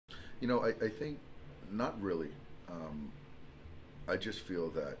I think not really. Um, I just feel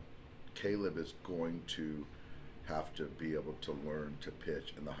that Caleb is going to have to be able to learn to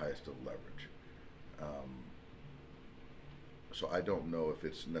pitch in the highest of leverage. Um, so I don't know if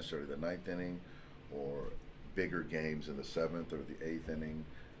it's necessarily the ninth inning or bigger games in the seventh or the eighth inning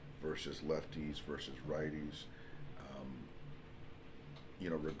versus lefties versus righties. Um,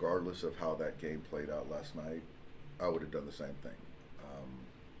 Regardless of how that game played out last night, I would have done the same thing. Um,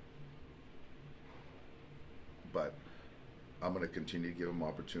 but I'm going to continue to give him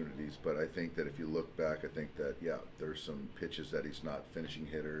opportunities. But I think that if you look back, I think that, yeah, there's some pitches that he's not finishing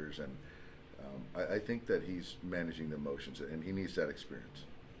hitters, and I think that he's managing the emotions, and he needs that experience.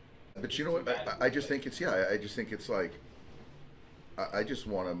 But you know what? I just think it's, yeah. I just think it's like I just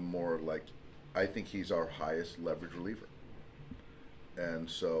want him more like, I think he's our highest leverage reliever, and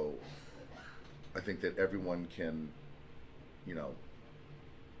so I think that everyone can, you know,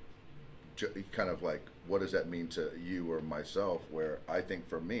 kind of like, what does that mean to you or myself? Where I think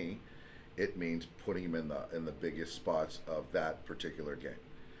for me, it means putting him in the biggest spots of that particular game.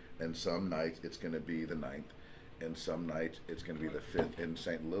 And some nights it's going to be the ninth, and some nights it's going to be the fifth in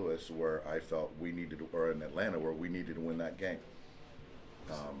St. Louis, where I felt we needed to, or in Atlanta where we needed to win that game.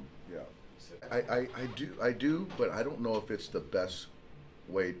 Yeah, I do, but I don't know if it's the best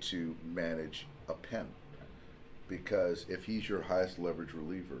way to manage a pen, because if he's your highest leverage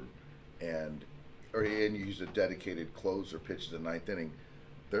reliever, and and you use a dedicated closer pitch the ninth inning,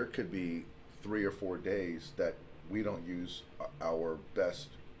 there could be 3 or 4 days that we don't use our best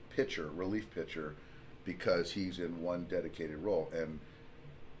pitcher, relief pitcher, because he's in one dedicated role, and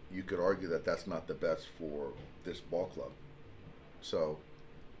you could argue that that's not the best for this ball club. So,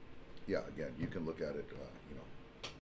 yeah, again, you can look at it,